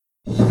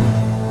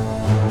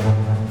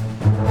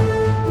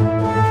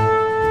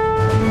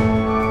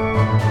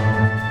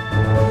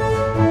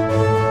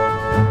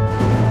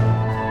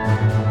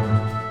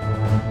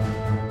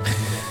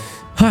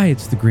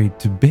It's the Great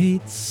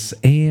Debates,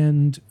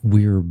 and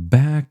we're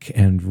back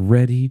and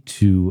ready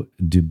to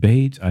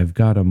debate. I've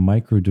got a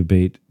micro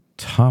debate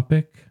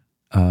topic,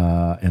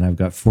 and I've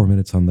got 4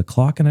 minutes on the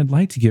clock, and I'd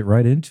like to get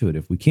right into it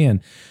if we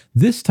can.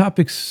 This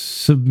topic's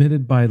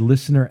submitted by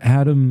listener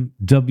Adam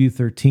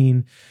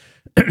W13,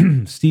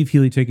 Steve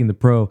Healy taking the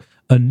pro.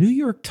 A New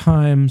York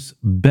Times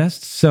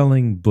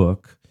best-selling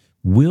book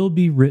will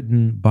be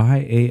written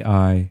by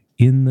AI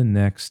in the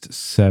next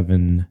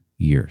 7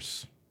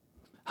 years.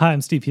 Hi,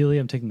 I'm Steve Healy.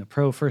 I'm taking the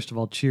pro. First of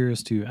all,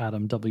 cheers to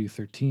Adam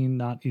W13.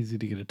 Not easy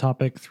to get a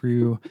topic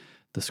through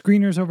the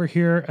screeners over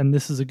here, and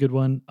this is a good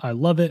one. I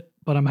love it,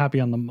 but I'm happy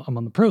I'm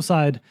on the pro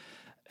side,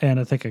 and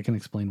I think I can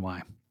explain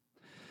why.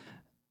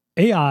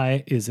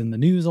 AI is in the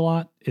news a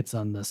lot. It's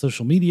on the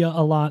social media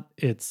a lot.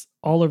 It's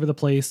all over the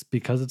place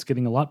because it's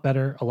getting a lot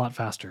better, a lot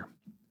faster.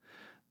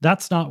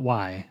 That's not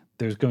why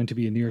there's going to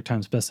be a New York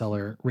Times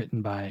bestseller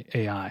written by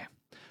AI.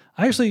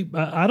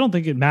 I don't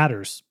think it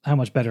matters how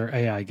much better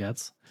AI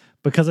gets,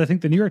 because I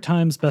think the New York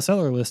Times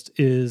bestseller list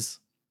is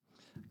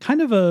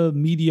kind of a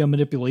media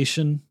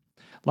manipulation.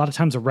 A lot of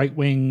times a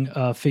right-wing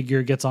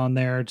figure gets on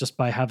there just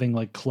by having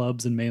like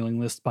clubs and mailing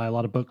lists by a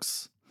lot of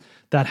books.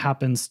 That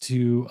happens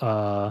to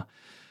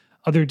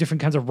other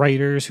different kinds of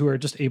writers who are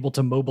just able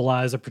to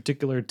mobilize a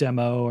particular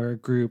demo or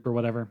group or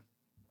whatever.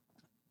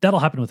 That'll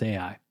happen with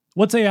AI.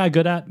 What's AI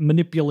good at?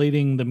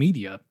 Manipulating the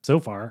media so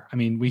far. I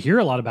mean, we hear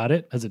a lot about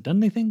it. Has it done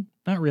anything?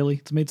 Not really.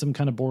 It's made some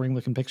kind of boring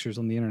looking pictures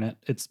on the internet.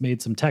 It's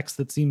made some text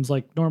that seems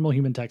like normal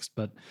human text,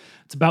 but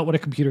it's about what a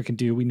computer can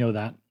do. We know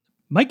that.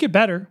 Might get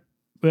better,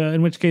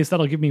 in which case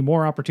that'll give me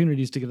more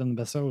opportunities to get on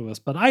the bestseller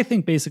list. But I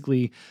think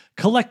basically,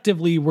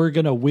 collectively, we're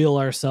going to will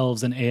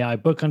ourselves an AI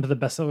book onto the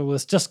bestseller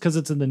list just because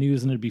it's in the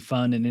news and it'd be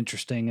fun and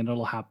interesting and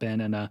it'll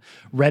happen. And a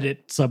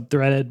Reddit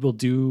subthread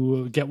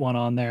will get one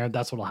on there.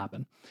 That's what'll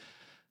happen.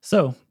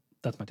 So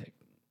that's my take.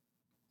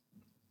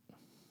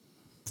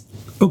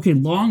 Okay,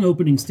 long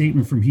opening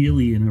statement from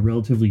Healy in a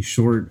relatively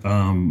short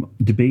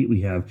debate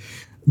we have.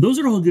 Those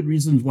are all good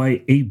reasons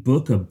why a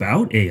book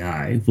about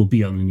AI will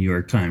be on the New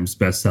York Times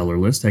bestseller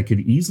list. I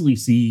could easily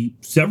see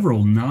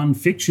several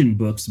nonfiction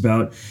books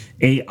about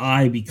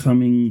AI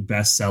becoming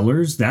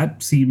bestsellers.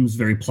 That seems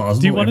very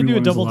plausible. Do you want to do a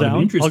double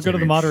down? I'll go to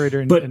the moderator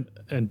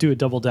and do a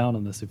double down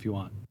on this if you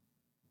want.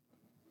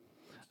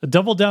 A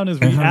double down is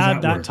we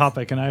add that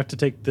topic, and I have to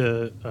take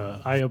the.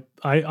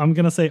 I'm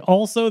going to say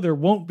also there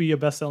won't be a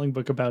best-selling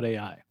book about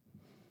AI.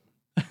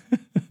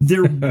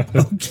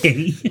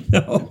 Okay.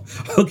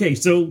 Okay,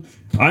 so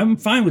I'm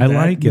fine with that. I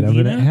like it. I'm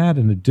going to add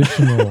an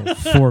additional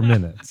 4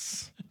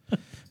 minutes.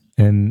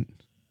 And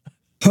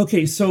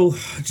okay, so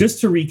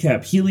just to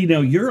recap, Healy,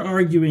 now you're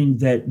arguing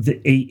that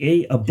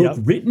a book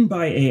written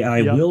by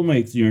AI will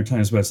make the New York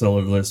Times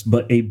bestseller list,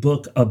 but a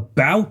book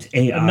about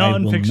AI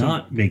will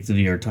not make the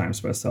New York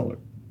Times bestseller.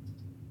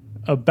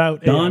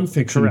 About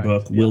nonfiction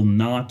book will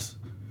not.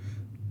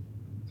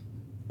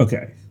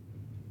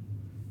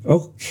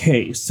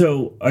 Okay,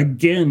 so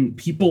again,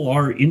 people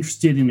are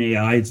interested in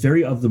AI. It's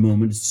very of the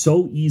moment. It's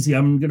so easy.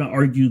 I'm going to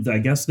argue that, I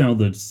guess now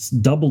the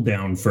double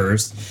down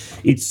first.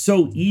 It's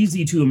so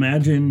easy to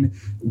imagine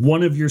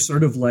one of your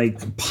sort of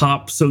like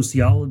pop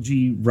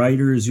sociology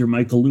writers, your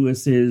Michael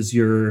Lewis's,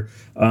 your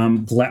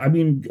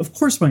of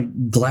course,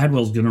 Mike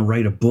Gladwell's going to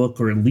write a book,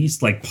 or at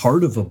least like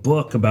part of a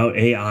book about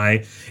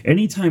AI.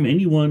 Anytime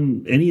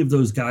any of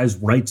those guys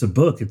writes a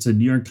book, it's a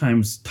New York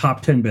Times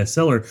top 10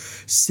 bestseller.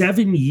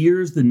 7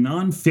 years, the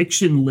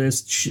nonfiction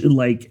list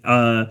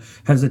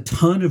has a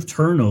ton of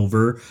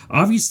turnover.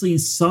 Obviously,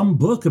 some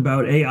book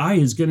about AI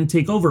is going to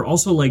take over.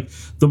 Also, like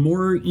the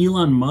more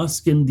Elon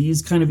Musk and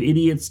these kind of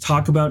idiots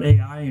talk about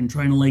AI and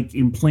trying to like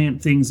implant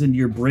things into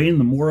your brain,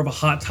 the more of a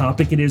hot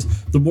topic it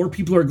is, the more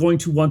people are going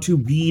to want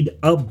to read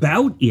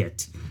about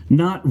it,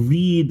 not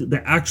read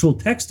the actual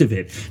text of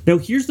it. Now,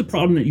 here's the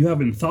problem that you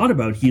haven't thought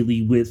about,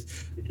 Healy,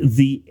 with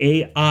the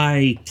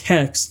AI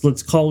text.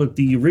 Let's call it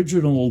the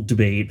original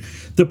debate.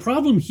 The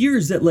problem here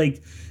is that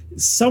like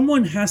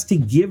someone has to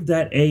give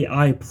that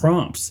AI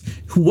prompts.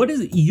 What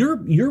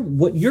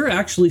you're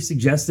actually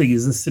suggesting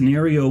is a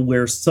scenario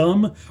where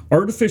some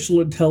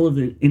artificial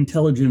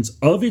intelligence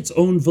of its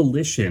own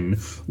volition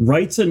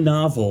writes a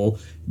novel,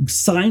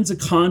 signs a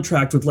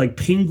contract with like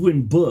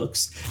Penguin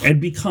Books, and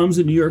becomes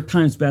a New York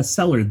Times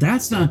bestseller.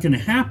 That's not going to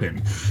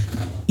happen.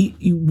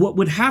 What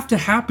would have to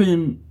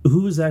happen?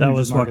 Who is that? Who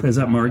just walked? Is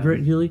that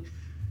Margaret Healy?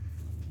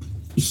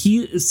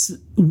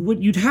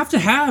 What you'd have to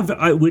have,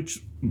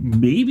 which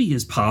maybe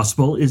is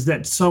possible, is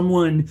that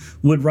someone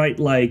would write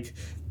like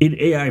an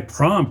AI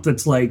prompt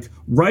that's like,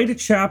 write a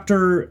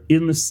chapter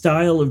in the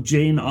style of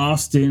Jane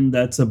Austen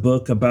that's a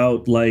book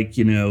about like,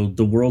 you know,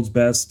 the world's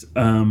best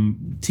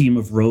team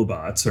of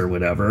robots or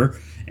whatever,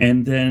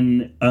 and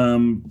then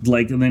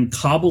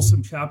cobble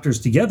some chapters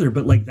together.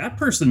 But like that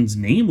person's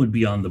name would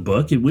be on the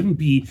book. It wouldn't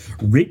be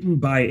written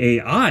by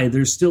AI.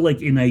 There's still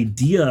like an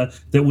idea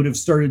that would have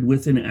started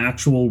with an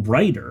actual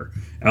writer.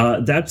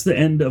 That's the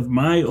end of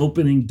my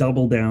opening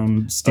double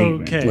down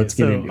statement. Okay, let's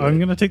get into it. I'm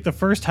going to take the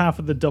first half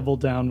of the double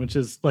down, which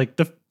is like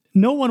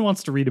no one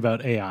wants to read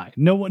about AI.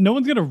 No one's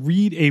going to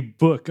read a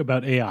book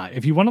about AI.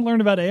 If you want to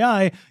learn about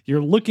AI,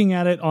 you're looking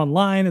at it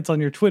online. It's on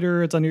your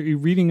Twitter. You're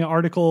reading an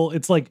article.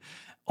 It's like,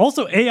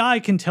 also AI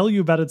can tell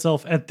you about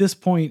itself at this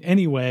point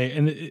anyway.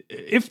 And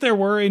if there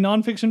were a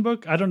nonfiction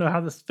book, I don't know how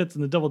this fits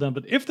in the double down,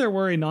 but if there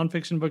were a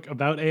nonfiction book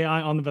about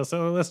AI on the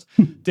bestseller list,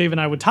 Dave and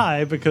I would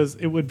tie because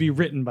it would be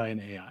written by an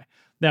AI.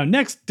 Now,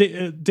 next,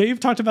 Dave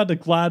talked about your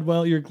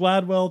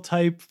Gladwell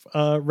type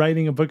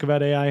writing a book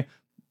about AI.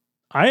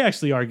 I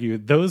actually argue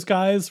those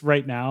guys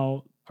right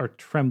now are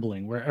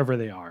trembling wherever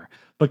they are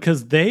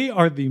because they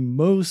are the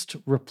most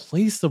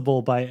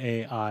replaceable by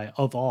AI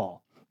of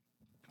all.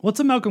 What's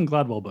a Malcolm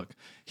Gladwell book?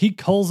 He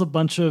culls a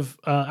bunch of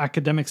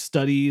academic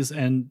studies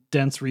and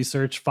dense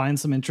research,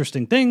 finds some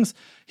interesting things.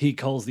 He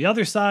culls the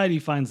other side. He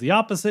finds the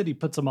opposite. He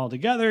puts them all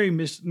together. He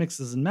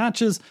mixes and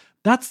matches.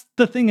 That's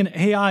the thing an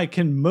AI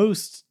can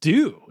most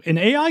do. An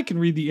AI can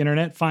read the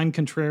internet, find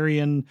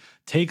contrarian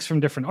takes from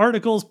different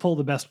articles, pull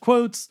the best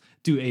quotes,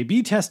 do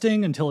A/B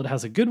testing until it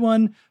has a good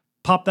one,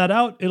 pop that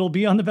out, it'll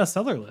be on the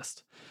bestseller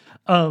list.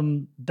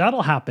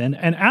 That'll happen.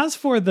 And as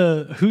for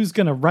the who's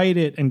going to write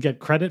it and get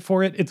credit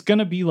for it, it's going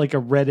to be like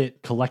a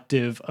Reddit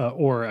collective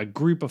or a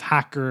group of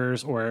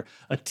hackers or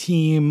a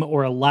team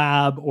or a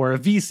lab or a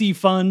VC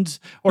fund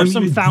or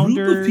some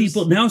founders. Group of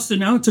people. Now it's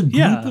a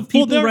group of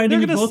people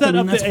writing a book. Set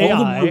up that's the AI.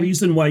 all the more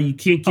reason why you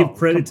can't give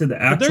credit to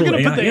the actual AI. They're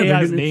going to put the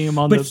AI's name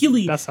on the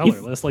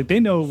bestseller list. Like, they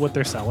know what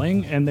they're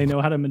selling and they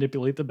know how to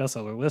manipulate the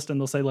bestseller list. And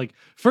they'll say, like,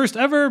 first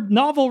ever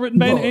novel written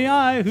by an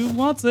AI, who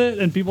wants it?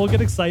 And people will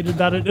get excited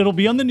about it. It'll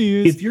be on the news.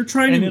 If you're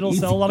trying and it'll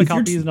sell a lot of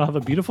copies and it'll have a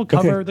beautiful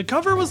cover. Okay. The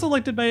cover was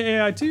selected by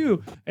AI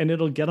too, and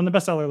it'll get on the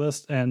bestseller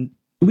list. And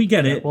we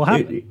get it.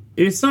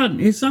 It's not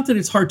that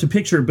it's hard to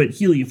picture, but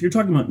Healy, if you're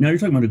talking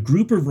about a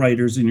group of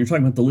writers and you're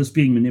talking about the list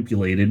being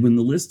manipulated, when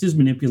the list is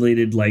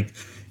manipulated, like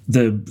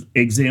the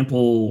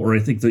example, or I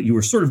think that you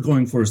were sort of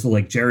going for is the,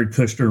 like, Jared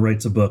Kushner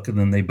writes a book and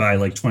then they buy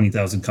like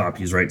 20,000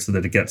 copies, right? So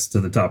that it gets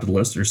to the top of the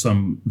list or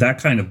that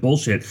kind of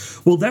bullshit.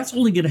 Well, that's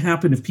only going to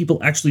happen if people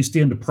actually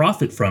stand to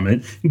profit from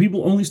it. And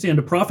people only stand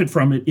to profit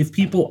from it if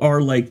people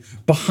are like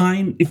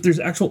if there's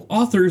actual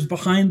authors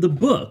behind the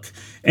book.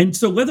 And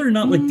so whether or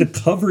not like the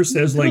cover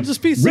says like, it'll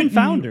just be some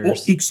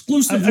founders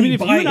exclusively I mean, if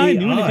by you and I AI,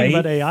 knew anything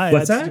about AI,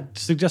 what's I'd that?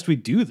 Suggest we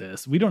do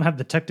this. We don't have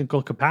the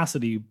technical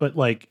capacity, but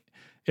like,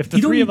 if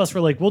the three of us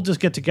were like, we'll just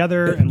get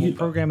together and we'll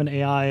program an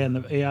AI and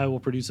the AI will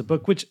produce a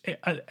book, which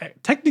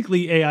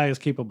technically AI is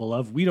capable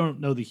of. We don't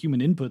know the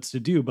human inputs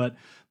to do, but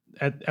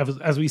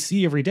as we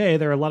see every day,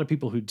 there are a lot of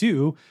people who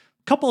do.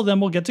 A couple of them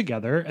will get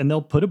together and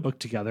they'll put a book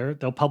together.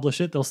 They'll publish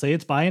it. They'll say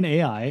it's by an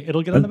AI.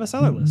 It'll get on the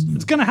bestseller list.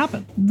 It's going to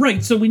happen.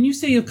 Right. So when you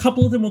say a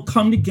couple of them will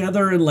come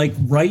together and like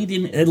write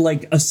in and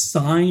like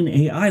assign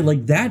AI,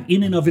 like that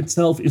in and of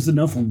itself is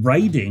enough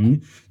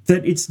writing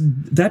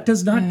that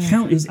does not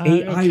count as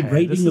AI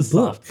writing a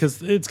book,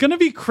 because it's going to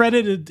be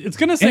credited. It's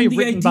going to say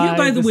written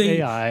by the way,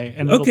 AI,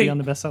 and it'll be on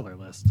the bestseller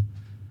list.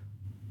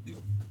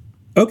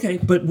 Okay,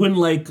 but when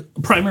like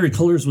Primary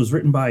Colors was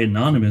written by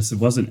Anonymous, it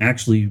wasn't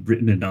actually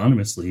written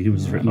anonymously. It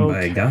was written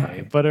by a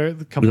guy. But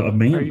a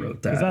man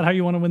wrote that. Is that how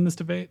you want to win this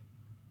debate?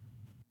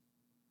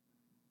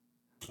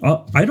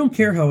 I don't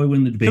care how I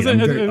win the debate.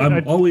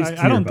 I'm always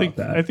clear about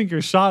that. I think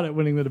your shot at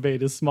winning the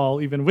debate is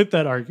small, even with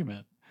that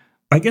argument.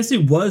 I guess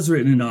it was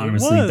written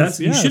anonymously.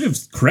 You should have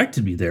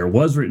corrected me there. It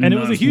was written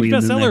anonymously. And it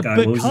was a huge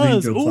bestseller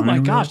because, oh my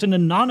gosh, an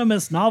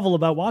anonymous novel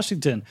about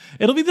Washington.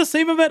 It'll be the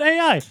same about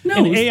AI.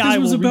 No, and AI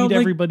will read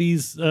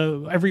everybody's,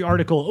 every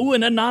article. Oh,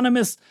 an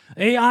anonymous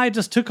AI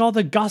just took all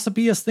the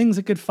gossipiest things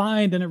it could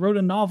find and it wrote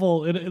a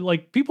novel.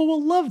 Like, people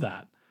will love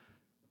that.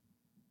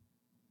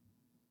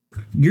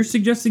 You're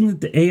suggesting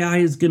that the AI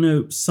is going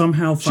to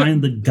somehow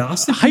find the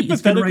gossip?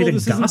 Hypothetical,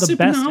 this isn't the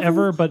best novel?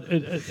 Ever, but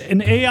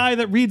an AI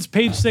that reads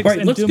Page 6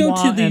 and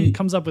Dumois and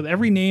comes up with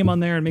every name on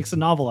there and makes a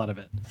novel out of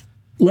it.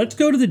 Let's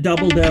go to the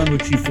double down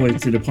which you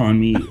foisted upon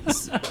me.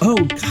 Oh,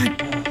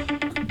 God.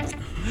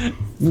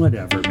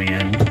 Whatever,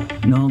 man.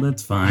 No,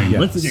 that's fine.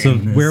 Yeah. So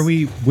where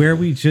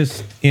we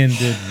just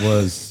ended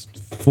was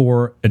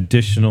 4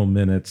 additional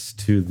minutes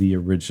to the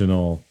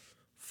original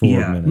 4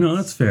 minutes. No,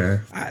 that's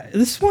fair.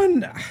 This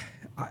one...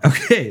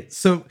 Okay,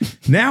 so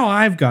now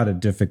I've got a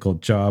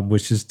difficult job,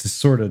 which is to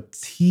sort of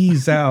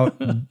tease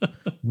out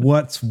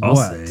what's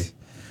what.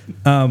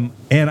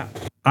 And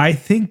I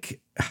think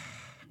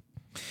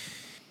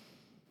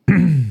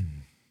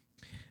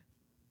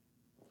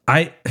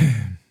I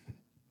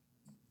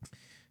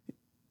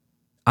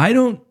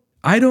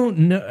don't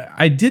know.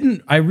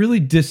 I really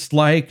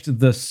disliked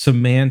the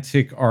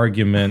semantic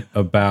argument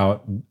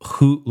about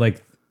who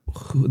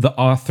the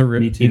author,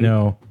 you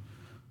know.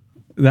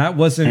 That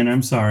wasn't, and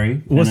I'm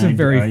sorry, wasn't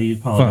very I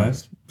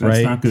apologize. Fun, That's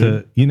right? not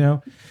good,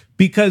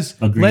 because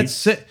Agreed. Let's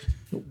say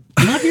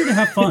I'm not here to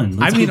have fun.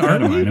 I'm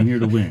here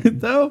to win.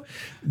 Though,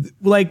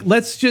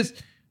 let's just.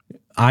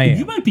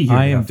 You might be here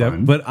to have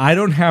fun, but I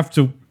don't have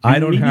to. I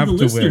don't have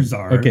to win.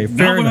 Are. Okay,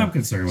 fair enough. What I'm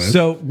concerned with.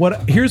 So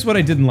here's what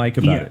I didn't like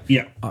about it.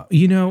 Yeah,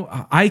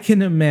 I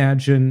can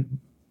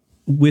imagine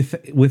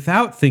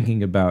without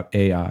thinking about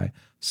AI,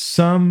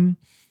 some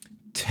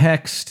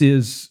text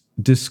is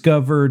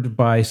discovered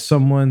by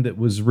someone that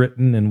was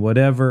written and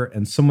whatever,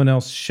 and someone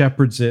else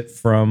shepherds it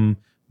from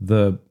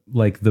the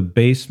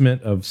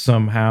basement of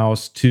some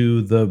house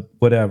to the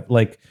whatever.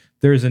 Like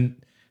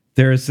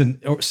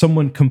or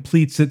someone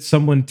completes it,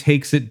 someone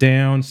takes it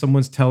down,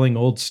 someone's telling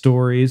old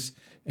stories,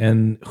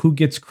 and who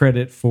gets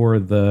credit for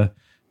the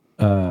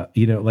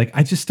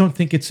I just don't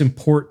think it's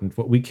important.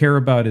 What we care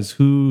about is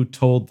who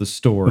told the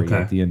story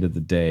at the end of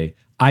the day.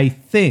 I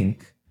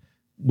think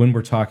when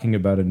we're talking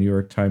about a New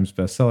York Times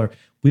bestseller,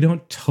 we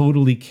don't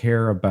totally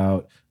care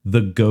about the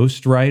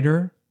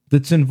ghostwriter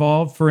that's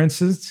involved. For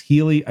instance,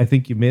 Healy, I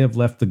think you may have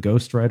left the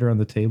ghostwriter on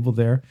the table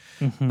there.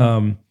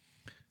 Mm-hmm.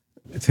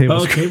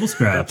 Table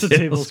scraps.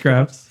 Table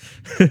scraps.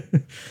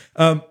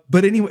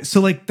 But anyway, so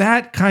like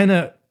that kind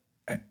of,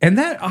 and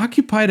that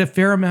occupied a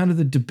fair amount of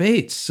the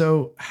debate.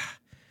 So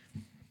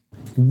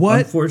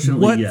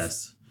Unfortunately,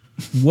 yes.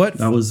 What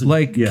that was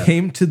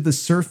came to the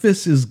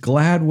surface is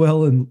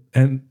Gladwell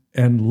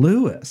and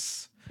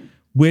Lewis,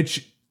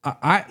 which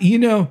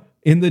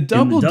in the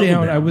double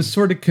down, I was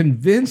sort of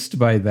convinced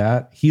by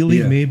that.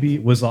 Healy maybe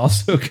was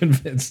also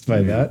convinced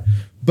by that,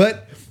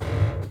 but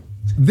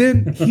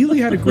then Healy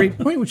had a great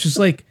point, which is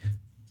like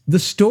the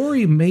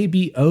story may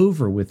be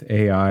over with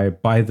AI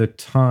by the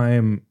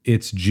time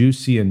it's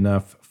juicy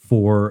enough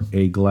for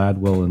a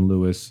Gladwell and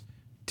Lewis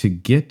to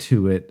get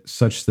to it,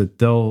 such that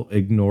they'll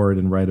ignore it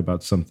and write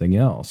about something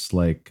else,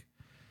 like,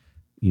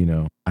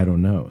 I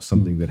don't know,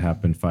 something that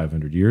happened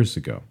 500 years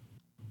ago.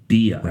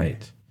 BI.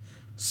 Right.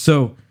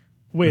 So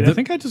wait, I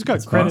think I just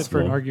got credit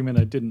for an argument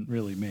I didn't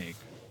really make.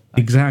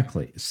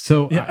 Exactly.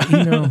 So,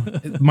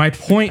 my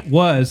point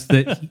was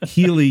that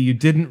Healy, you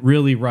didn't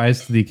really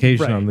rise to the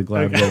occasion on the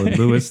Gladwell and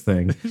Lewis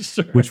thing,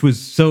 Sure. which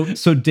was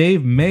so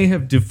Dave may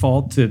have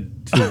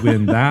defaulted to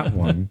win that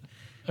one.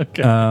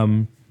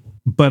 Okay.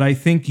 But I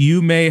think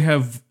you may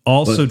have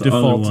also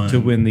defaulted to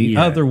win the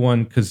other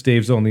one because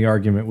Dave's only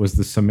argument was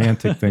the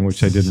semantic thing,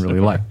 which I didn't really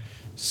like.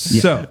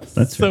 So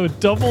that's so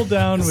double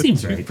down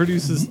right.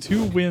 produces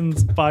 2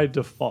 wins by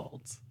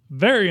default.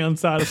 Very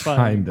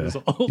unsatisfying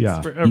results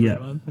for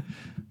everyone.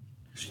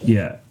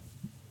 Yeah.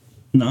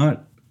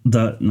 Not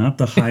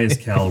the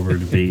highest caliber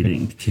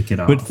debating to kick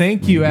it off. But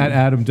thank you at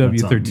Adam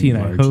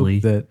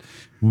W13.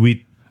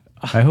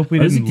 I hope we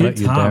didn't let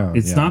you down.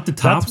 It's not the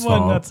top's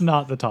fault. That's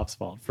not the top's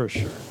fault for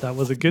sure. That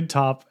was a good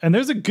top, and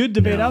there's a good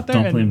debate out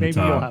there, and maybe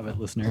you'll have it,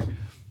 listener.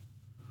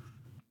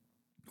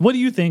 What do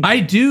you think? I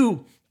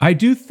do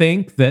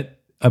think that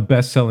a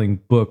best-selling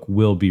book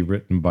will be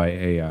written by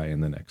AI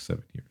in the next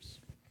 7 years.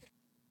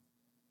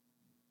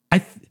 I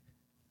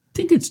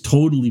think it's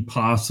totally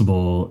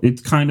possible.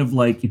 It's kind of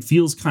like, it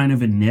feels kind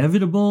of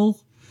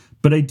inevitable,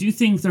 but I do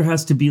think there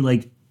has to be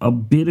like a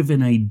bit of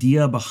an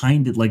idea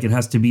behind it. Like it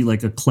has to be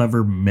like a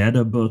clever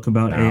meta book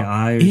about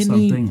AI or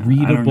something. Any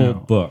readable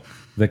book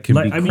that can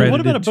be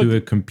credited to a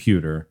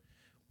computer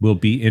will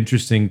be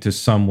interesting to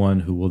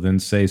someone who will then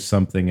say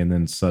something, and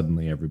then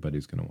suddenly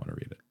everybody's going to want to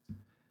read it.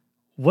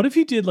 What if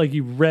you did like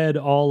you read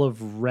all of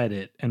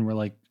Reddit and were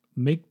like,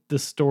 make the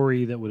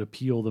story that would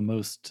appeal the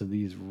most to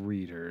these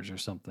readers or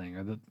something,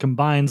 or that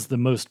combines the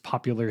most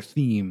popular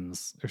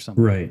themes or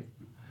something? Right.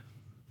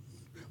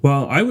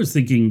 Well, I was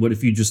thinking, what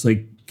if you just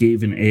like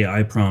gave an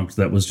AI prompt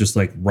that was just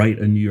like, write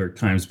a New York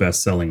Times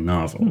best-selling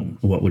novel?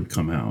 What would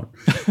come out?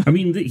 I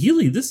mean,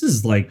 Healy, this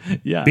is like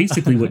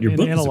basically what your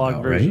book is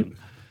about, version. Right?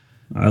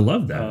 I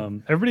love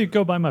that. Everybody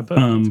go buy my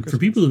book. For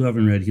people who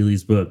haven't read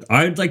Healy's book,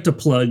 I'd like to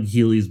plug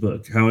Healy's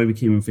book, How I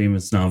Became a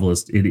Famous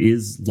Novelist. It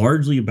is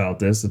largely about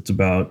this. It's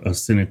about a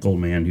cynical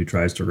man who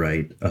tries to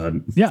write a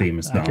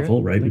famous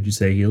novel, right? Would you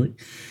say, Healy?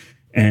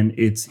 And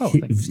it's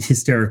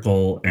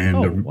hysterical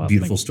and a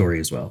beautiful story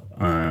as well.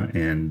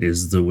 And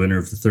is the winner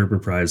of the Thurber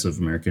Prize of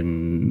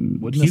American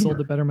Wouldn't humor, have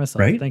sold it better myself.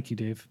 Right? Thank you,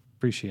 Dave.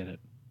 Appreciate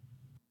it.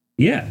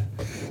 Yeah.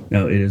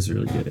 No, it is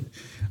really good.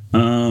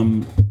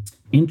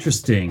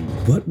 Interesting.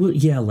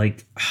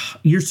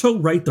 You're so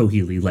right though,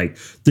 Healy. Like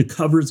the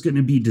cover's going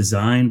to be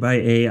designed by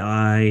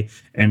AI,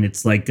 and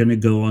it's like going to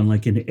go on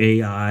like an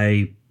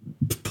AI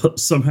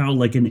somehow,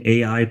 like an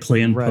AI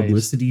planned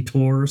publicity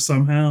tour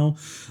somehow.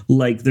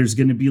 Like there's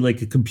going to be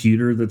like a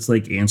computer that's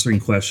like answering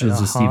questions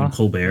of Stephen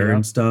Colbert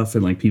and stuff,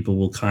 and like people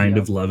will kind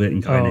of love it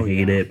and kind of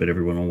hate it, but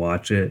everyone will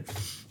watch it.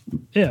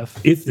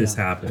 If this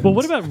happens. But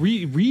what about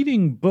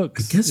reading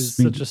books? Is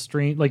such a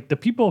strange, like the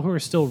people who are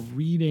still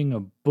reading a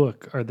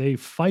book, are they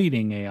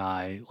fighting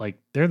AI? Like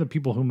they're the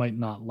people who might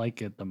not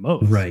like it the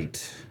most.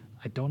 Right.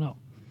 I don't know.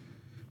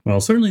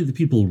 Well, certainly the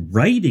people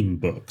writing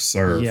books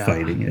are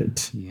fighting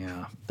it.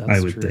 Yeah, that's I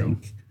would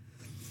think.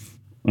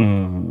 I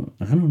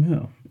don't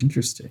know.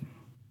 Interesting.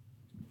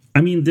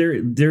 I mean,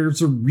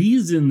 there's a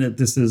reason that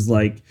this is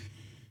like,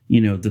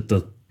 that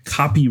the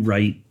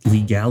copyright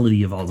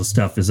legality of all the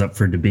stuff is up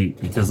for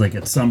debate, because like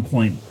at some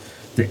point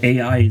the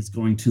AI is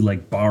going to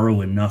like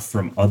borrow enough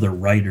from other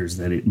writers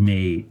that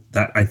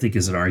that I think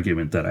is an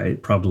argument that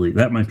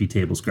that might be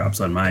table scraps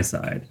on my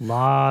side. A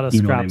lot of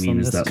scraps on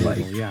this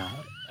table,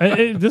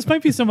 This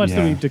might be so much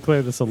that we Yeah.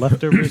 declare this a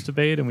leftovers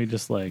debate and we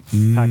just like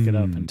pack it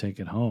up and take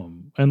it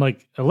home. And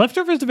like a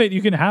leftovers debate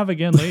you can have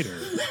again later,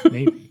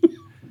 maybe.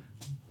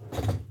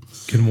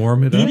 Can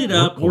warm it up. Eat it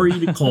up or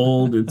eat it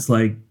cold. It's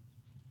like,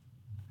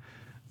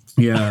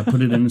 yeah,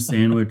 put it in a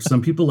sandwich.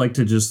 Some people like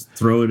to just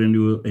throw it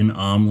into an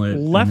omelet.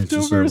 and it's just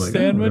Leftover sort of like,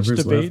 sandwich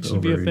whatever's debate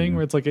should be a leftover, thing you know.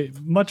 where it's like a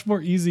much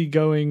more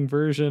easygoing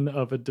version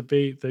of a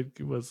debate that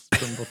was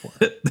from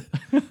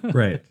before.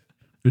 Right.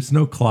 There's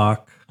no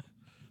clock.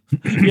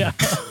 Yeah.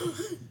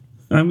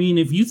 I mean,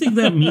 if you think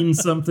that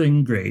means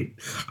something, great.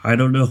 I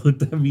don't know what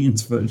that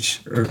means, but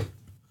sure.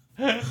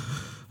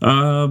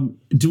 Healy,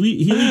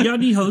 got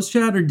any host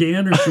chat or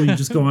Dan, or should we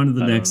just go on to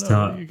the next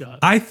top?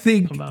 I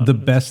think about the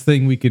it. best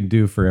thing we can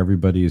do for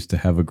everybody is to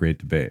have a great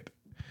debate.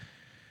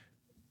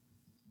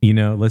 You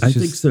know, let's I just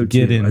think so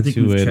get too. into I think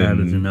we've it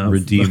chatted and enough.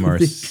 redeem I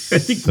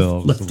ourselves. think a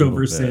little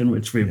leftover bit.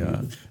 sandwich, maybe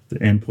Yeah.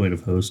 the end point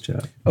of host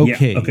chat.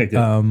 Okay. Yeah. Okay.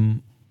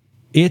 Good.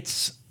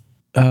 It's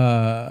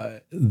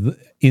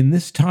in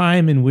this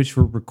time in which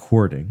we're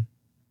recording,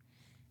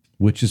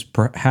 which is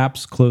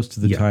perhaps close to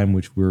the Yeah. time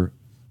which we're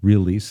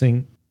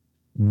releasing,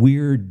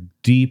 we're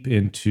deep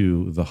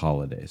into the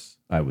holidays,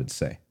 I would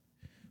say.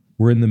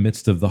 We're in the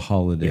midst of the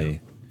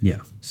holiday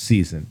Yeah.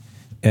 season.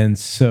 And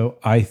so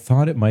I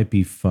thought it might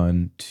be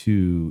fun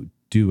to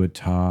debate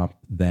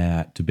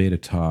a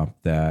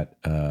top that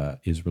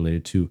is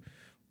related to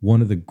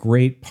one of the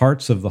great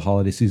parts of the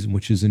holiday season,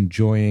 which is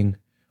enjoying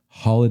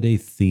holiday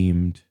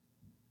themed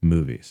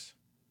movies,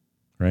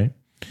 right?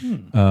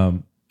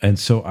 And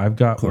so I've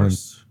got one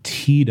course.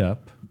 teed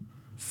up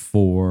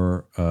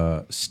for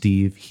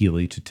Steve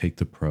Healy to take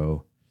the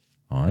pro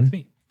on.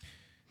 Me.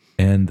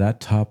 And that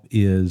top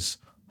is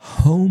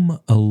Home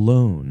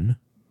Alone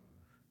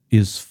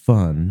is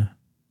fun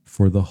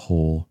for the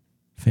whole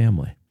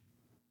family.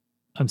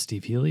 I'm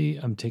Steve Healy.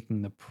 I'm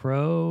taking the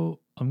pro.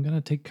 I'm going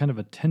to take kind of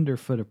a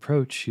tenderfoot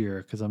approach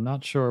here because I'm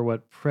not sure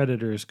what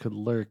predators could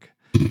lurk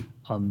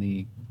on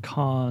the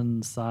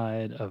con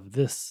side of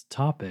this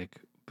topic,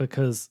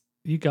 because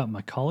you got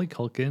Macaulay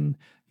Culkin,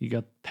 you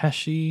got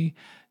Pesci,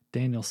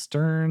 Daniel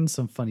Stern,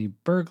 some funny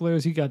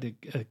burglars, you got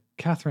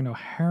Catherine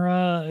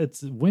O'Hara.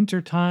 It's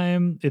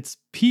wintertime. It's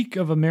peak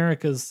of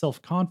America's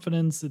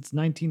self-confidence. It's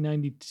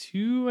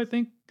 1992, I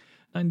think,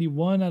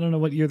 91. I don't know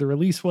what year the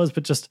release was,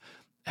 but just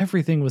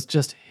everything was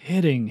just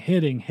hitting.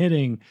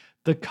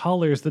 The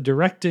colors, the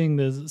directing,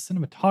 the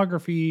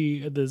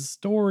cinematography, the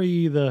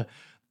story, the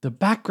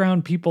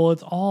background people,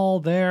 it's all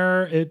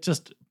there. It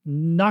just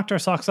knocked our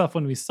socks off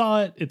when we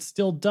saw it. It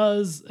still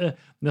does.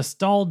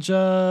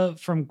 Nostalgia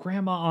from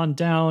grandma on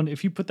down.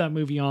 If you put that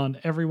movie on,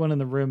 everyone in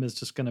the room is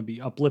just going to be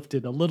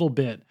uplifted a little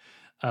bit.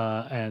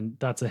 And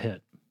that's a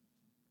hit.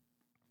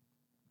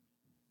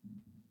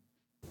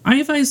 I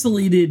have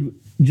isolated,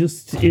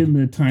 just in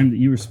the time that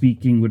you were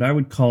speaking, what I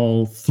would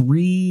call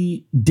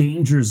 3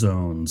 danger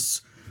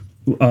zones,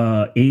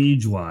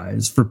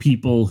 age-wise, for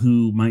people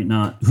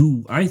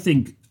who I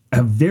think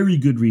have very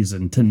good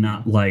reason to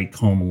not like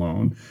Home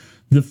Alone.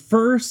 The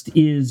first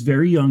is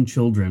very young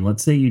children,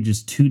 let's say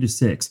ages 2 to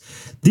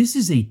 6. This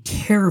is a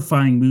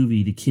terrifying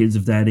movie to kids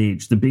of that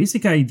age. The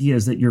basic idea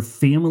is that your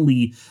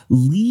family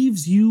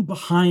leaves you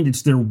behind.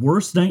 It's their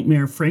worst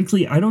nightmare.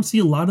 Frankly, I don't see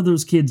a lot of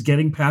those kids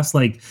getting past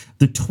like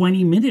the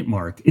 20-minute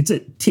mark. It's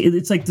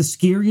like the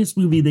scariest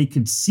movie they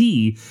could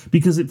see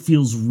because it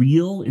feels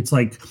real. It's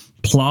like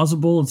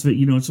plausible. It's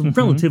a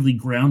relatively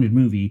grounded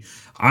movie.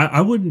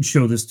 I wouldn't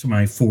show this to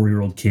my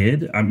 4-year-old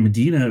kid.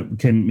 Medina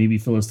can maybe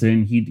fill us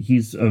in.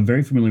 He's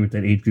very familiar with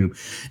that age group.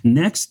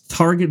 Next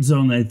target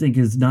zone that I think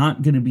is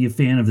not going to be a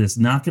fan of this,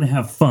 not going to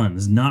have fun,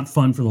 is not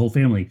fun for the whole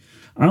family.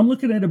 I'm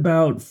looking at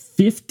about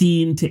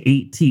 15 to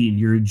 18.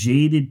 You're a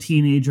jaded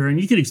teenager,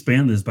 and you could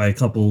expand this by a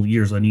couple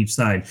years on each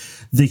side.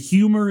 The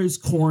humor is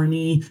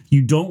corny.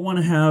 You don't want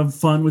to have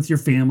fun with your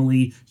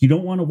family. You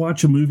don't want to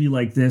watch a movie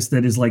like this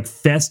that is like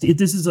festive.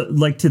 This is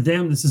to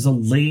them, this is a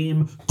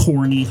lame,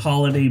 corny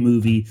holiday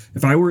movie.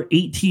 If I were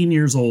 18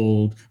 years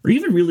old, or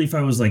even really if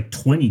I was like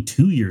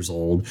 22 years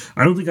old,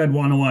 I don't think I'd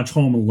want to watch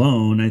Home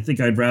Alone. I think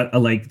I'd rather,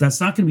 that's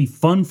not going to be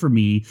fun for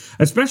me,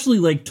 especially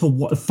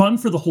fun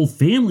for the whole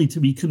family to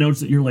be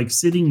connotes that you're like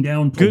sitting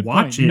down to Good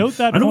watch point. it. Note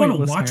that I don't point,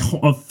 want to watch listener.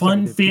 a fun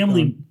Sorry to keep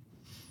family. going.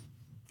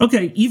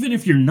 Okay, even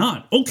if you're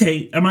not,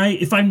 okay,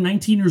 if I'm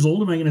 19 years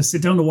old, am I going to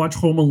sit down to watch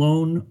Home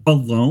Alone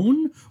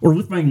alone or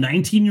with my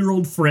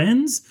 19-year-old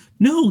friends?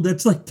 No,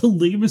 that's like the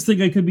lamest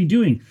thing I could be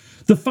doing.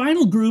 The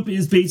final group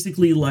is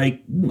basically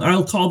like,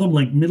 I'll call them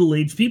like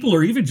middle-aged people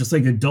or even just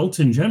like adults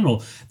in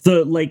general.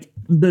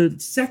 The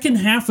second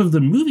half of the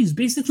movie is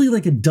basically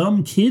like a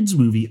dumb kids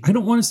movie. I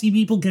don't want to see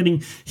people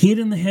getting hit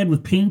in the head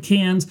with paint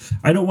cans.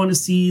 I don't want to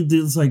see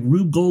this like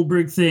Rube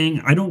Goldberg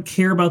thing. I don't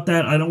care about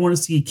that. I don't want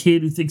to see a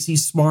kid who thinks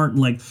he's smart and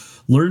like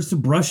learns to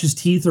brush his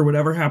teeth or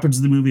whatever happens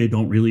in the movie. I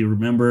don't really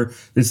remember.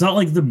 It's not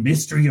like the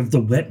mystery of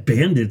the wet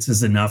bandits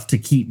is enough to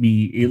keep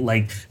me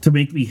to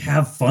make me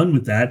have fun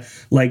with that.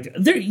 Like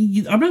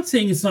I'm not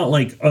saying it's not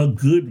like a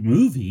good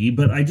movie,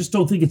 but I just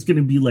don't think it's going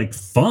to be like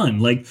fun.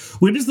 Like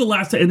when is the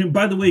last time? And then,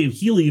 by the way,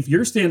 Healy, if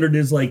your standard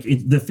is like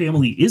if the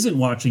family isn't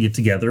watching it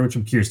together, which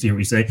I'm curious to hear what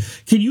you say,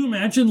 can you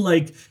imagine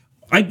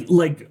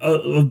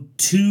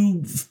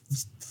two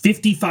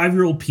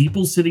 55-year-old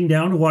people sitting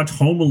down to watch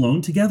Home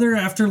Alone together?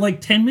 After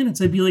like 10 minutes,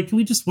 I'd be like, can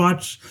we just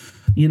watch,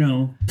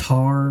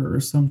 Tar or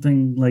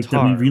something like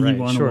Tar, that we really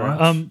want to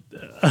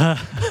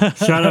watch?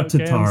 Shout out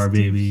to Tar,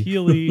 baby.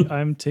 Healy,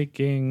 I'm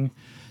taking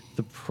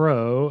the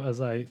Pro,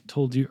 as I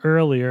told you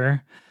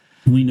earlier.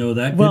 We know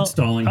that. Good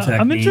stalling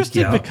technique. I'm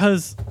interested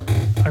because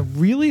I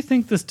really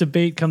think this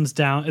debate is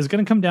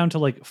going to come down to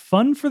like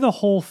fun for the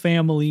whole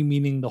family,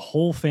 meaning the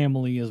whole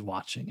family is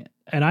watching it.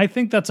 And I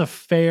think that's a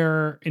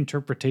fair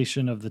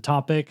interpretation of the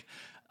topic.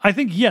 I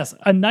think, yes,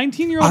 a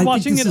 19-year-old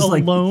watching it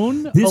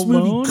alone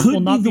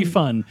will not be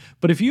fun.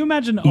 But if you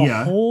imagine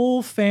a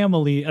whole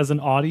family as an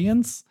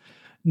audience,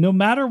 no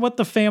matter what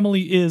the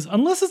family is,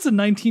 unless it's a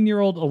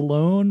 19-year-old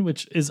alone,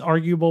 which is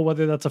arguable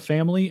whether that's a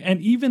family,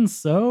 and even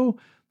so,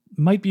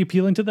 might be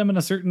appealing to them in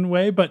a certain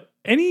way, but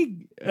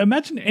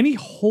imagine any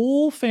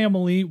whole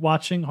family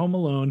watching Home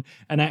Alone,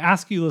 and I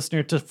ask you,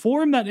 listener, to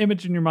form that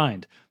image in your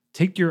mind.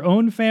 Take your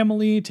own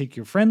family, take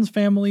your friends'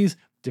 families,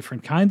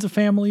 different kinds of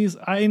families.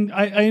 I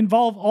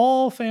involve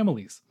all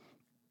families.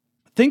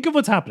 Think of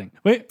what's happening.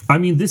 Wait, I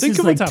mean, this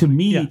is like to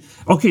me. Yeah.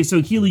 Okay,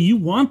 so Healy, you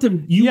want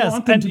them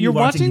to be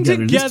watching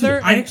together.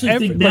 I actually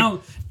think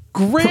now.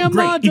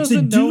 Grandma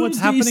doesn't know what's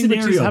happening,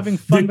 but she's having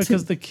fun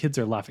because the kids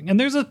are laughing. And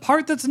there's a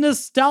part that's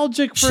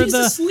nostalgic for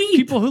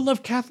people who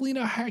love Catherine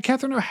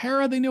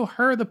O'Hara. They know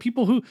her. The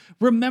people who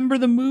remember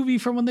the movie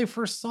from when they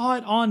first saw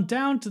it on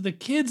down to the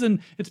kids, and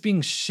it's being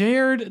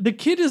shared. The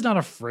kid is not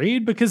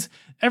afraid because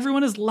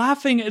everyone is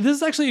laughing. This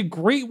is actually a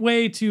great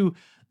way to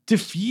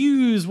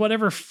diffuse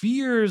whatever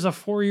fears a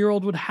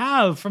 4-year-old would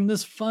have from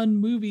this fun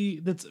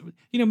movie that's,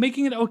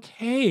 making it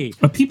okay.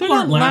 But people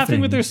aren't laughing,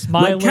 but they're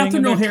smiling. Like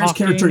Catherine O'Hara's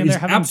character is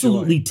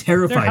absolutely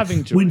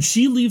terrified. When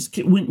she leaves,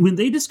 when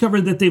they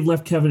discover that they've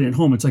left Kevin at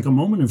home, it's like a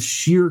moment of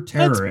sheer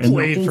terror. And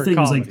the whole thing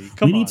is like,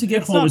 we need to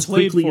get home as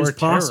quickly as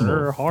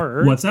possible.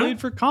 Horror. What's that? It's played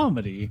for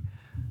comedy.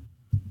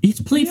 It's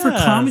played for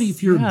comedy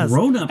if you're a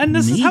grown-up, and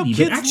this is how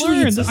kids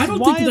learn. I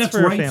don't think that's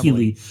right,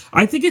 Healy.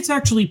 I think it's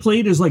actually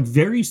played as like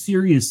very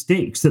serious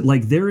stakes. That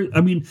like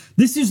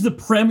this is the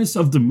premise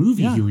of the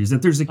movie, Healy, is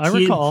that there's a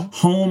kid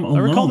home alone.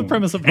 I recall the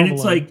premise of Home Alone.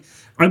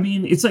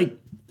 It's like,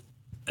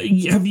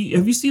 have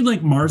you seen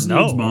like Mars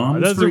Needs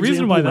Moms? There's a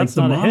reason why that's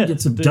not a hit.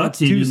 Gets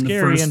abducted. It's too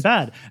scary and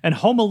bad. And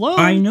Home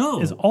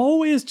Alone is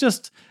always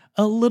just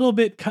a little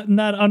bit cutting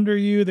that under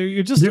you.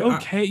 You're just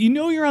okay.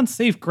 You're on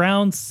safe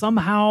ground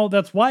somehow.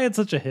 That's why it's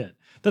such a hit.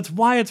 That's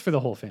why it's for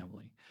the whole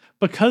family.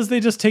 Because they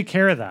just take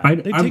care of that.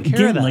 They take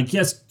care of that. Like,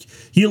 yes,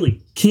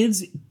 Healy,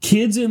 kids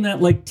in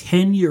that like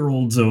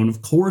 10-year-old zone,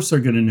 of course, are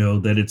going to know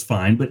that it's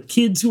fine. But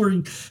kids who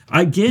are,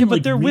 again,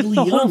 but they're really with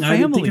the whole young, I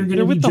think are going to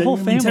be with the whole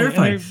family.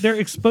 terrified. And they're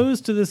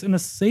exposed to this in a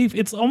safe.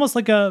 It's almost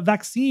like a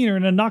vaccine or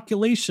an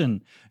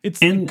inoculation. It's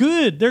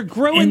good. They're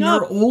growing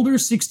up. And their older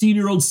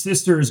 16-year-old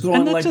sister is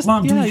going like,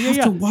 Mom, do we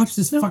have to watch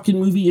this fucking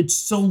movie? It's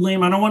so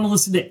lame. I don't want to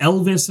listen to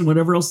Elvis and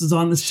whatever else is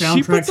on this soundtrack.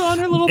 She puts on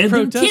her little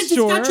protest kids,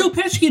 it's got Joe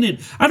Pesci in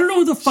it. I don't know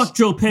who the fuck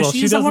Joe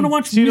Pesci is. I want to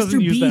watch Mr.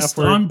 Beast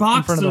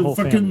unbox the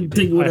fucking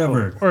thing,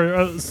 whatever. Or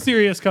a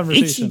serious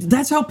conversation.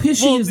 That's how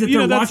pissed she is that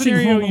they're watching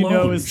Home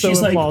Alone. Is so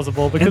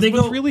implausible because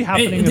what's really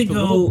happening is the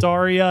little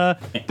Daria,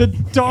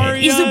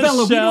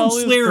 Isabella, we don't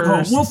slay her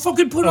home. Well,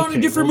 fucking put on a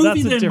different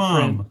movie then,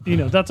 Mom.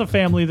 That's a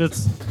family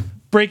that's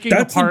breaking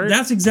apart.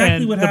 That's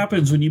exactly what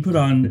happens when you put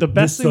on the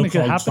best thing that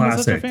could happen classic.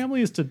 to such a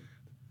family is to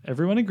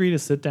everyone agree to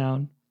sit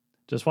down,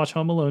 just watch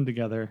Home Alone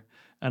together.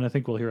 And I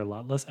think we'll hear a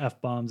lot less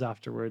F-bombs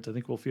afterwards. I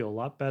think we'll feel a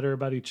lot better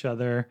about each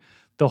other.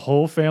 The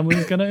whole family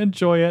is going to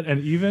enjoy it.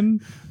 And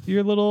even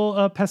your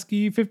little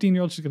pesky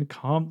 15-year-old, she's going to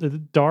calm. The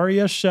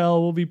Daria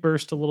shell will be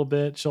burst a little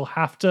bit. She'll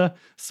have to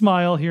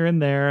smile here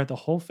and there. The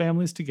whole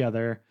family's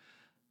together.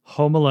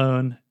 Home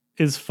Alone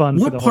is fun.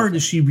 What part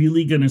is she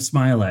really going to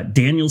smile at?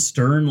 Daniel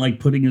Stern, like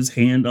putting his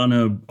hand on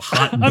a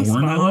hot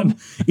doorknob?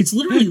 It's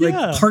literally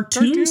like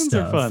cartoon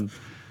stuff. Are fun.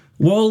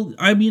 Well,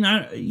 I mean,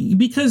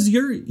 because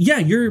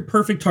you're a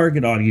perfect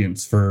target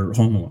audience for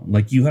Home Alone.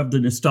 Like you have the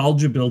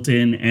nostalgia built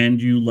in, and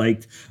you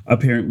like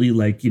apparently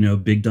like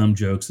big dumb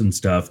jokes and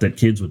stuff that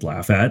kids would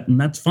laugh at,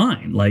 and that's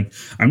fine. Like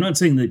I'm not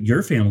saying that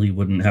your family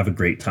wouldn't have a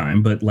great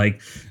time, but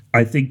like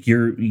I think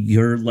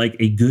you're like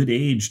a good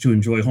age to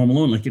enjoy Home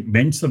Alone. Like it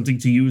meant something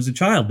to you as a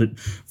child, but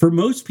for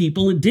most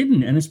people it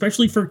didn't, and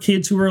especially for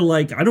kids who are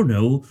like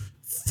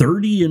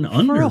 30 and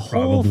under, for a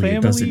whole probably family,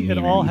 it doesn't mean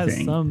all anything.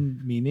 Has some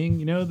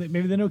meaning.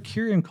 Maybe they know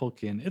Kieran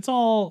Culkin. It's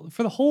all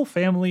for the whole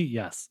family.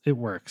 Yes, it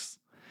works.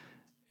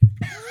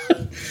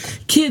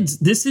 Kids,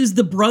 this is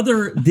the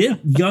brother. This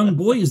young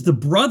boy is the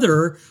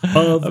brother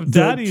of the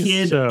Daddy's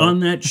kid show.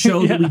 on that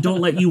show Yeah. that we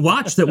don't let you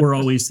watch, that we're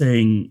always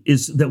saying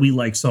is that we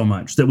like so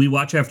much, that we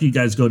watch after you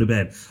guys go to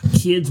bed.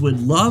 Kids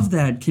would love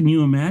that. Can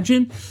you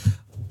imagine?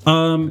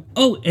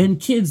 And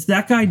kids,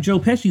 that guy Joe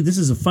Pesci, this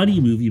is a funny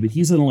movie, but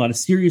he's in a lot of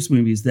serious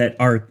movies that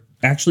are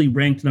actually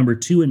ranked number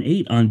 2 and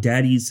 8 on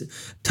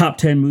Daddy's top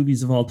 10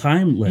 movies of all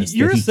time list.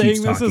 You're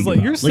saying this is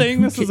like, you're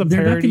saying this is a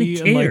parody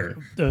and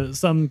like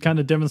some kind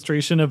of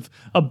demonstration of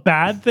a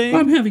bad thing.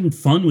 I'm having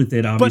fun with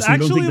it, obviously. But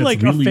actually, I don't think like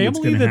that's really a what's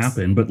family going to that's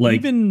happen. But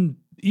like,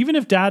 even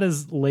if dad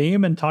is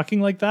lame and talking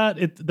like that,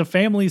 the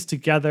family's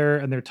together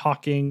and they're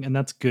talking, and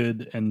that's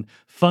good. And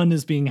fun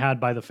is being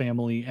had by the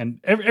family. And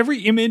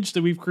every image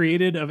that we've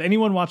created of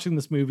anyone watching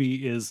this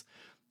movie is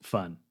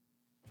fun.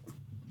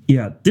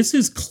 yeah, this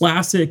is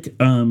classic.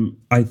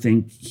 I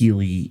think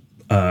Healy,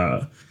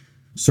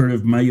 sort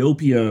of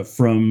myopia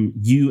from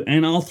you,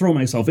 and I'll throw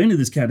myself into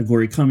this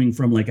category, coming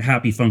from like a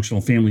happy,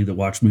 functional family that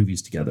watch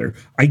movies together.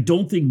 I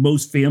don't think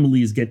most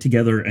families get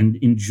together and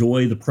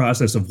enjoy the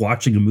process of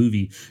watching a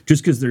movie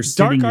just because they're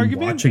sitting and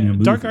watching a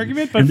movie. Dark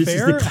argument, but and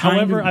fair.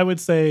 However, I would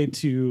say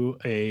to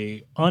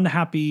a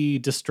unhappy,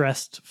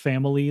 distressed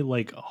family,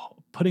 like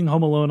putting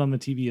Home Alone on the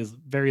TV is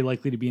very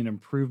likely to be an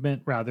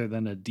improvement rather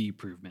than a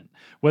deprovement.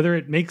 Whether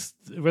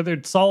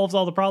it solves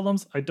all the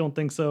problems, I don't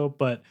think so,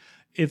 but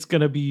it's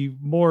going to be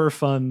more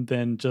fun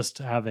than just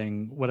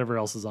having whatever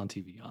else is on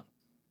TV on.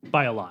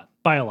 By a lot.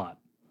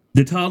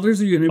 The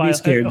toddlers are going to be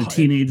scared. The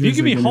teenagers you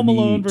give me are Home going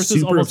to Alone be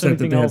versus super almost upset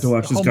that anything they have else. to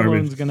watch this Home garbage.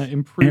 Alone's going to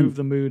improve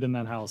the mood in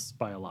that house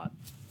by a lot.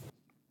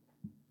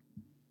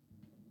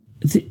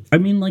 I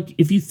mean, like,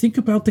 if you think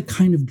about the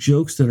kind of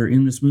jokes that are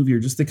in this movie,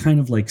 or just the kind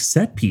of like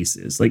set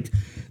pieces, like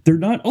they're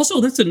not. Also,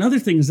 that's another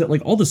thing, is that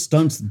like all the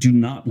stunts do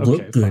not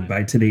look good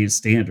by today's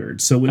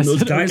standards. So when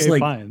those guys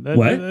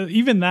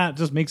even that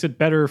just makes it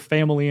better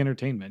family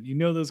entertainment. You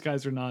know, those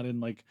guys are not in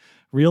like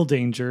real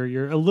danger.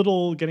 You're a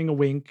little getting a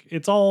wink.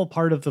 It's all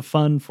part of the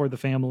fun for the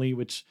family,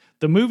 which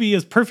the movie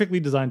is perfectly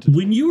designed to do.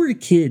 When you were a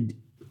kid,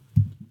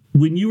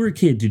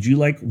 did you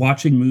like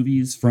watching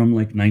movies from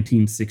like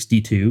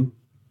 1962?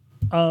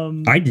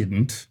 I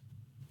didn't.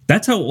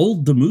 That's how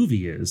old the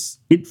movie is.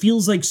 It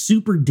feels like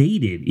super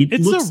dated.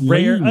 It looks a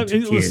rare. lame to It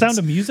was kids. Sound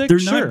of Music. They're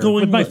sure. not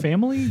going with my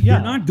family. Yeah,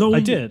 They're not going.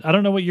 I did. I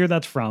don't know what year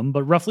that's from,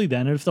 but roughly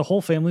then. And if the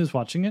whole family was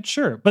watching it,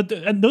 sure. But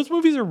and those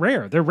movies are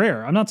rare. They're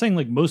rare. I'm not saying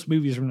like most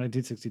movies from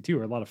 1962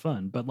 are a lot of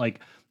fun, but like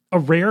a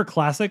rare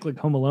classic like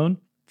Home Alone,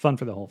 fun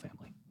for the whole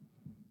family.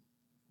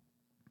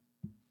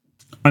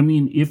 I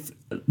mean, if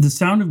the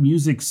Sound of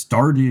Music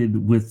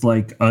started with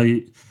like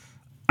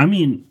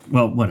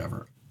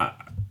whatever.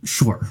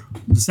 Sure.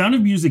 The Sound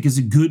of Music is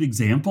a good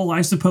example,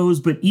 I suppose,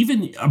 but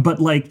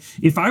like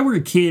if I were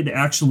a kid,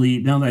 actually,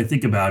 now that I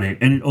think about it,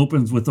 and it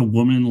opens with a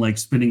woman like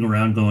spinning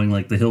around going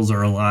like the hills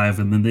are alive,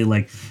 and then they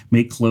like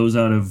make clothes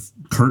out of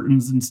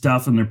curtains and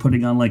stuff, and they're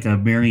putting on like a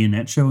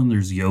marionette show and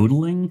there's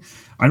yodeling.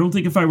 I don't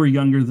think if I were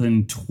younger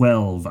than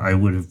 12, I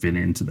would have been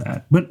into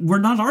that. But we're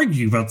not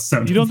arguing about the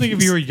Sound of Music. You don't think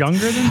if you were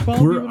younger than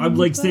 12? I'm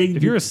like saying,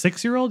 if you're a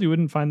 6-year-old, you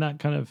wouldn't find that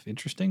kind of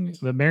interesting?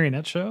 The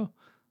marionette show?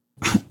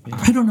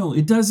 I don't know.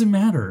 It doesn't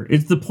matter.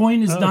 The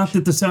point is not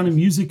that the Sound of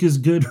Music is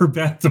good or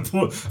bad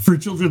for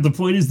children. The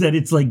point is that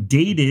it's like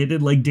dated,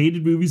 and like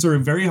dated movies are a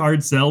very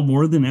hard sell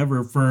more than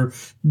ever for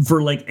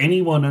like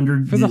anyone under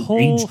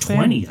age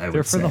 20.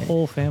 They're for the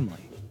whole family.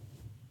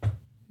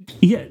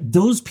 Yeah,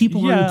 those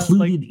people are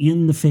included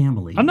in the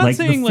family. I'm not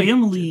saying the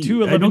family, like 2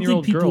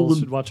 11-year-old girls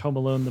should watch Home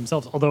Alone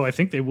themselves, although I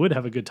think they would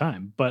have a good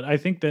time. But I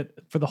think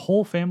that for the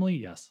whole family,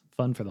 yes,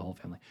 fun for the whole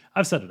family.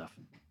 I've said enough.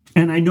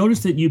 And I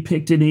noticed that you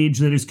picked an age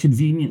that is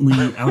conveniently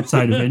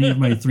outside of any of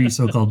my 3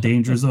 so-called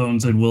danger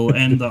zones, and we'll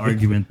end the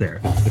argument there,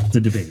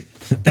 the debate.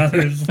 That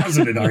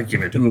wasn't an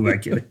argument. Who am I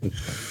kidding?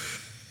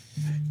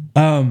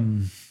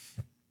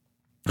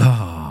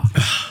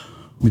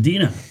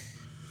 Medina.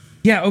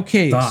 Yeah,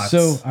 okay. Thoughts?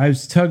 So I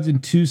was tugged in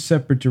 2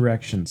 separate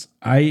directions.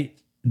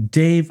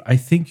 Dave, I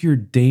think your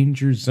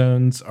danger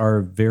zones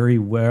are very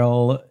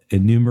well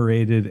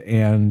enumerated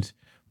and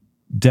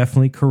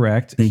definitely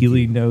correct.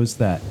 Healy knows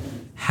that.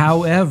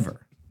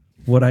 However,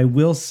 what I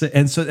will say,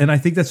 and I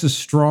think that's a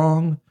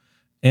strong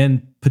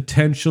and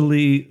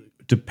potentially,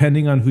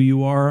 depending on who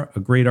you are, a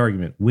great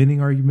argument.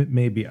 Winning argument,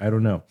 maybe. I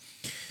don't know.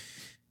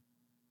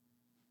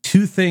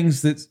 2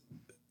 things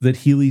that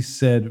Healy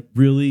said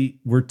really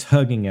were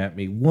tugging at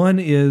me. One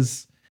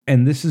is,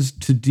 and this is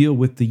to deal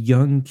with the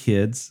young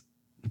kids,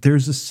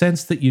 there's a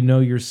sense that you know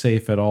you're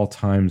safe at all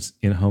times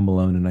in Home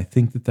Alone, and I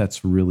think that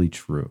that's really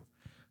true.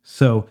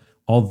 So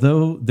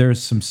although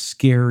there's some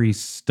scary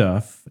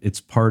stuff, it's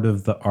part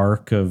of the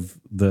arc of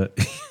the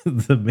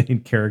the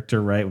main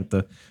character, right, with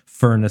the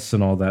furnace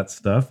and all that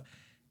stuff.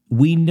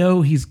 We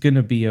know he's going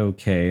to be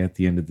okay at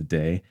the end of the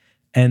day.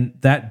 And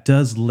that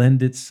does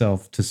lend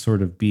itself to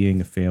sort of being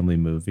a family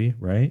movie,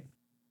 right?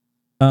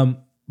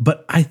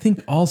 But I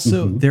think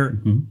also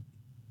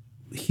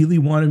Healy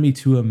wanted me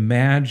to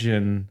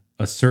imagine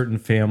a certain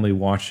family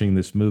watching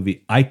this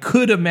movie. I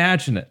could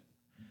imagine it,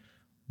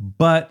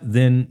 But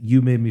then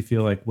you made me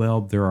feel like,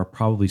 well, there are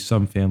probably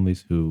some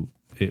families who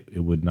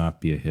it would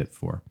not be a hit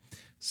for.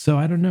 So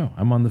I don't know.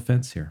 I'm on the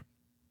fence here.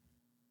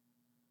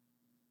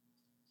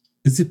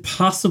 Is it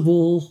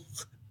possible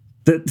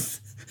that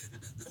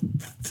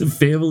the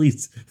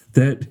families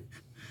that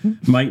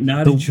might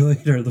not enjoy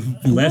it are the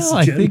less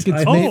I think it's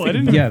Gentile? Oh, I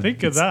didn't Yeah, even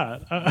think of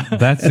that.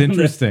 That's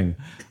interesting.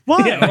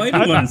 What? Yeah, well, I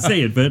don't want to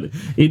say it, but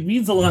it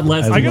means a lot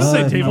less. I gotta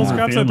say, love table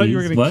scraps. I thought you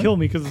were families. gonna What? kill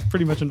me because it's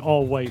pretty much an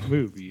all-white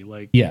movie.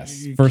 Like,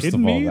 Yes, you first kidding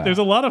of all, me? that. There's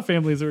a lot of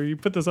families where you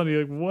put this on,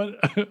 you're like,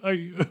 what? Are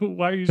you?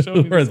 Why are you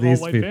showing me Who are this these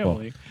all-white people?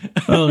 family?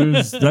 Oh,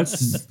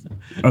 that's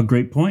a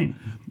great point.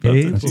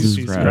 Table That's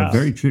scraps.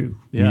 Very true.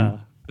 Yeah.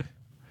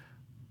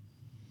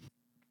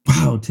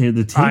 Wow, the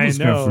table I scraps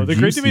know. were The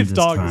Great juicy Debates this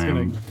dog is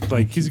time.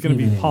 gonna he's gonna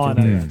be pawing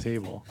at that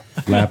table.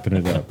 Lapping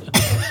it up.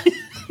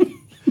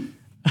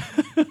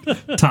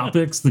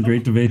 Topics, the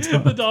Great Debate The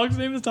Topic. dog's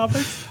name is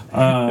Topics?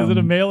 Is it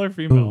a male or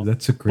female? Oh,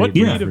 that's a great What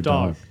name breed for of a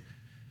dog?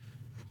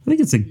 I think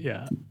it's a.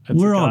 Yeah. it's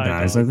We're a all guy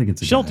guys. dog. I think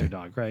it's a shelter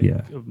guy. dog, right?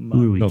 Yeah. A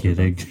Who are we Filter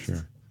kidding? dog,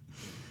 sure.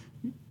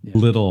 Yeah.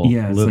 Little,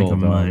 Yeah, it's little like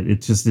a dog. mutt.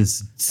 It's just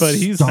this. But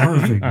he's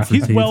starving. for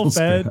he's table well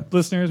fed, scraps.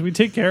 listeners. We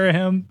take care of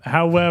him.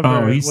 However,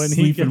 Oh, he's when he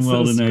sleeping gets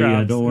well those tonight. Yeah,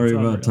 scraps, don't worry it's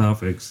about unreal.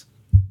 topics.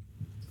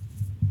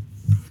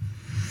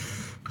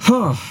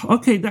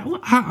 Okay, that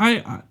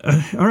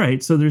all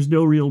right. So there's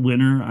no real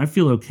winner. I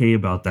feel okay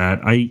about that.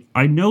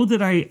 I know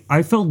that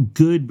I felt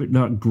good but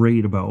not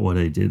great about what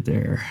I did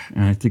there,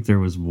 and I think there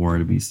was more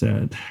to be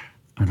said.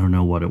 I don't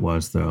know what it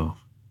was though,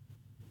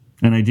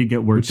 and I did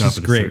get worked Which up. is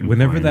At a great. certain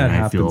Whenever point, that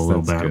and I feel a happens,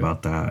 little that's bad good.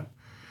 about that.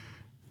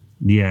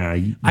 Yeah,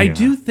 I yeah.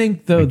 do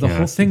think, though, the whole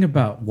guess. thing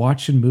about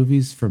watching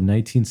movies from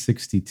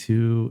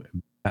 1962,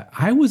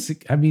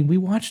 we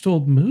watched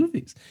old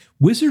movies.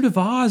 Wizard of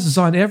Oz is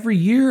on every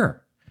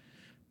year.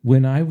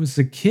 When I was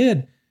a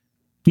kid,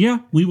 Yeah,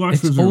 we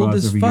watched it's Wizard of old Oz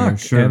as every fuck. year,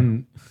 sure.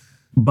 And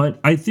But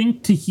I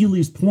think to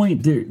Healy's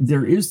point,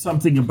 there is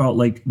something about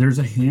like there's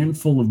a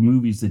handful of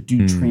movies that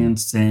do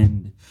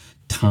transcend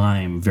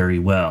time very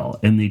well,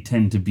 and they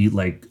tend to be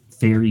like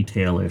fairy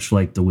tale-ish,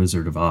 like The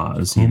Wizard of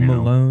Oz. Home you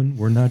know, Alone,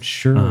 we're not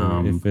sure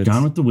if it's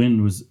Gone with the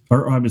Wind was,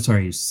 or I'm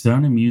sorry,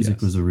 Sound of Music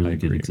Yes, was a I really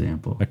good agree.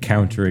 example a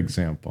counter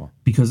example.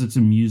 because it's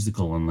a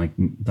musical, and like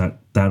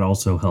that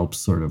also helps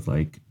sort of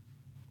like,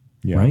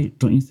 Yeah. right?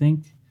 Don't you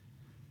think?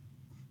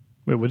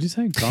 Wait, what did you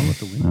say? Gone with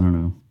the I Wind. don't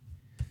know.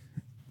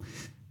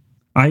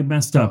 I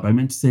messed up. I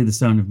meant to say The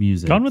Sound of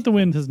Music. Gone with the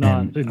Wind has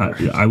not. And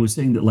I was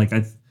saying that like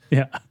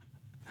yeah.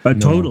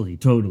 Totally.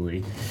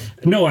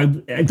 No,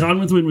 Gone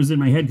with the Wind was in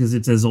my head because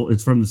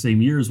it's from the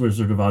same year as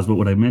Wizard of Oz. But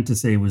what I meant to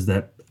say was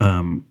that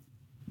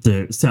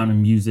the Sound of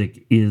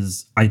Music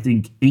is, I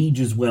think,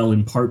 ages well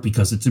in part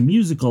because it's a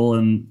musical,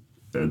 and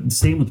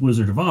same with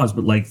Wizard of Oz.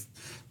 But like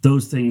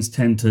those things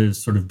tend to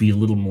sort of be a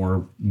little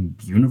more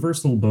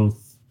universal,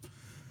 both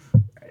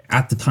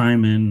at the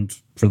time and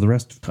for the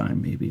rest of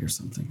time, maybe, or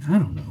something. I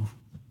don't know.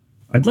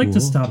 I'd like to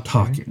Cool. stop Okay.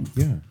 talking.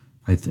 Yeah.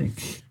 I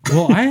think.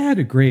 Well, I had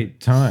a great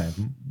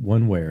time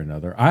one way or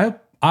another.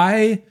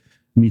 I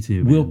Me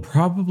too. will man.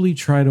 probably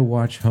try to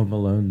watch Home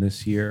Alone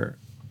this year.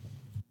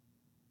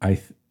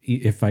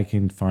 If I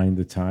can find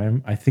the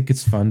time. I think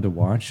it's fun to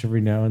watch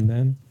every now and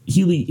then.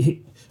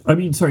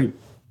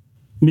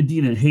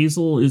 Medina,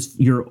 Hazel is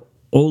your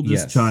oldest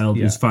Yes, child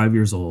yeah. is 5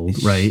 years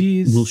old,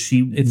 right? Will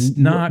she? It's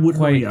not what would her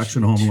quite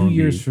reaction to Home 2 Alone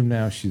years be? from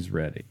now. She's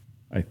ready.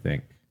 I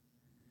think.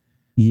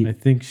 Ye- I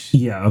think she,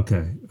 Yeah.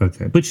 Okay.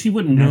 But she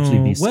wouldn't No, actually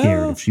be scared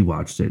well, if she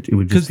watched it. It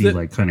would just 'cause be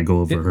like kind of go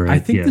over her I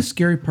head. think Yeah. the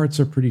scary parts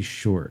are pretty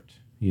short.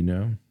 You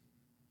know,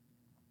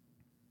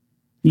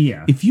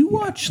 Yeah. if you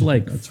watch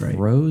like that's right.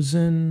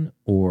 Frozen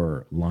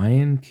or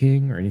Lion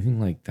King or anything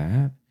like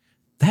that,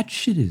 that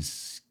shit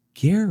is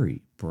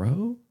scary,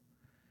 bro.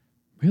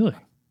 Really?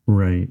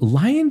 Right.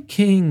 Lion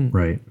King.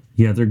 Right.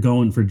 Yeah. They're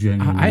going for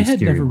genuinely. I had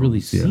scary never really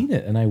ones, yeah. seen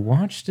it, and I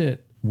watched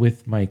it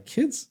with my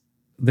kids.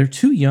 They're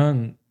too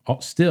young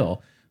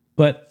still,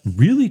 but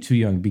really too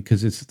young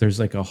because there's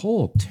like a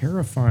whole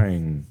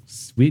terrifying.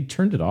 We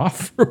turned it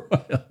off for a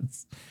while.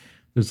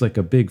 There's like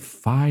a big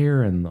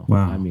fire, and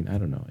Wow. I mean, I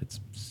don't know. It's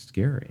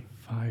scary.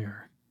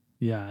 Fire.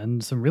 Yeah,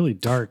 and some really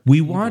dark. We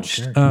evil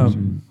watched characters.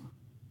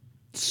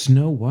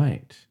 Snow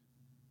White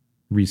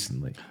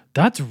recently.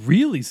 That's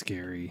really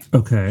scary.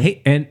 Okay.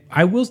 Hey, and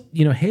I will,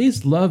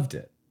 Hayes loved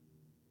it,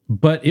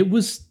 but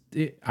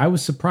I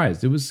was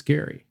surprised. It was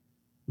scary.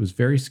 It was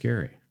very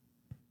scary.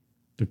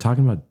 They're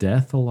talking about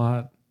death a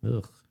lot.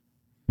 Ugh.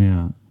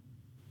 Yeah.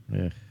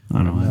 Ugh.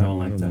 I don't know.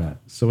 like that.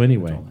 So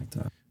anyway, I don't like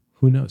that.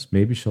 who knows?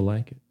 Maybe she'll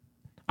like it.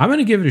 I'm going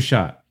to give it a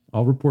shot.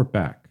 I'll report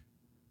back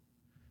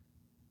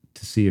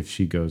to see if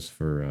she goes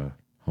for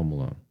Home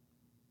Alone.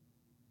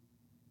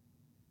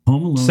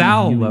 Home Alone.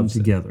 Sal and Viewing loves it.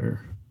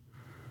 together.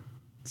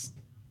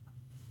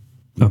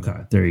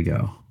 Okay. There you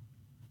go.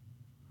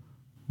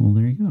 Well,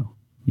 there you go.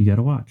 You got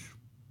to watch.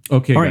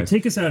 Okay, All right, guys.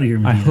 take us out of here,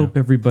 I Medina. hope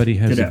everybody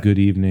has Get a out. good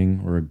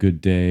evening or a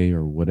good day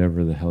or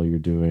whatever the hell you're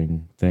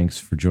doing. Thanks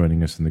for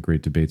joining us in the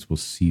Great Debates. We'll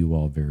see you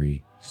all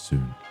very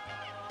soon.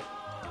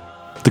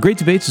 The Great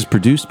Debates is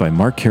produced by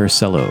Mark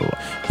Carasello.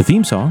 The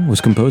theme song was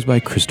composed by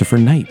Christopher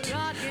Knight.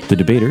 The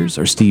debaters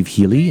are Steve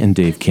Healy and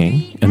Dave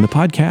King, and the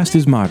podcast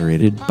is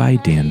moderated by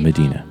Dan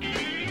Medina.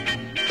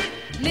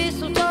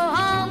 Mistletoe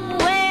hung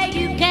where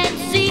you can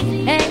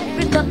see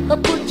every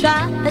couple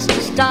tries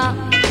to stop.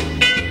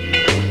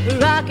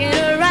 Rocking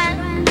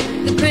around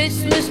the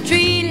Christmas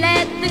tree,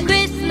 let the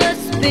Christmas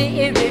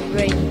spirit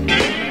ring.